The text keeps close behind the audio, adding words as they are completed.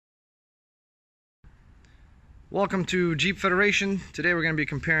Welcome to Jeep Federation. Today we're going to be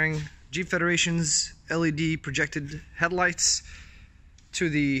comparing Jeep Federation's LED projected headlights to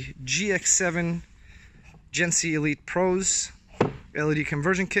the GX7 Gen C Elite Pros LED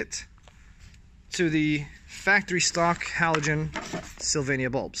conversion kit to the factory stock halogen Sylvania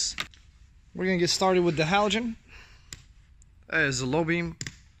bulbs. We're going to get started with the halogen. That is the low beam.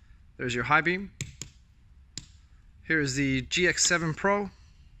 There's your high beam. Here's the GX7 Pro.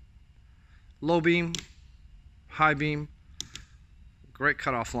 Low beam, high beam. Great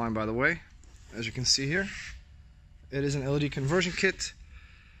cutoff line, by the way, as you can see here. It is an LED conversion kit.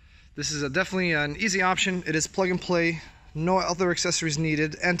 This is definitely an easy option. It is plug and play, no other accessories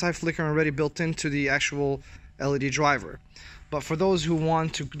needed, anti-flicker already built into the actual LED driver. But for those who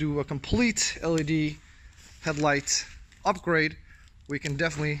want to do a complete LED headlight upgrade, we can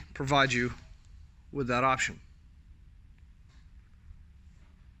definitely provide you with that option.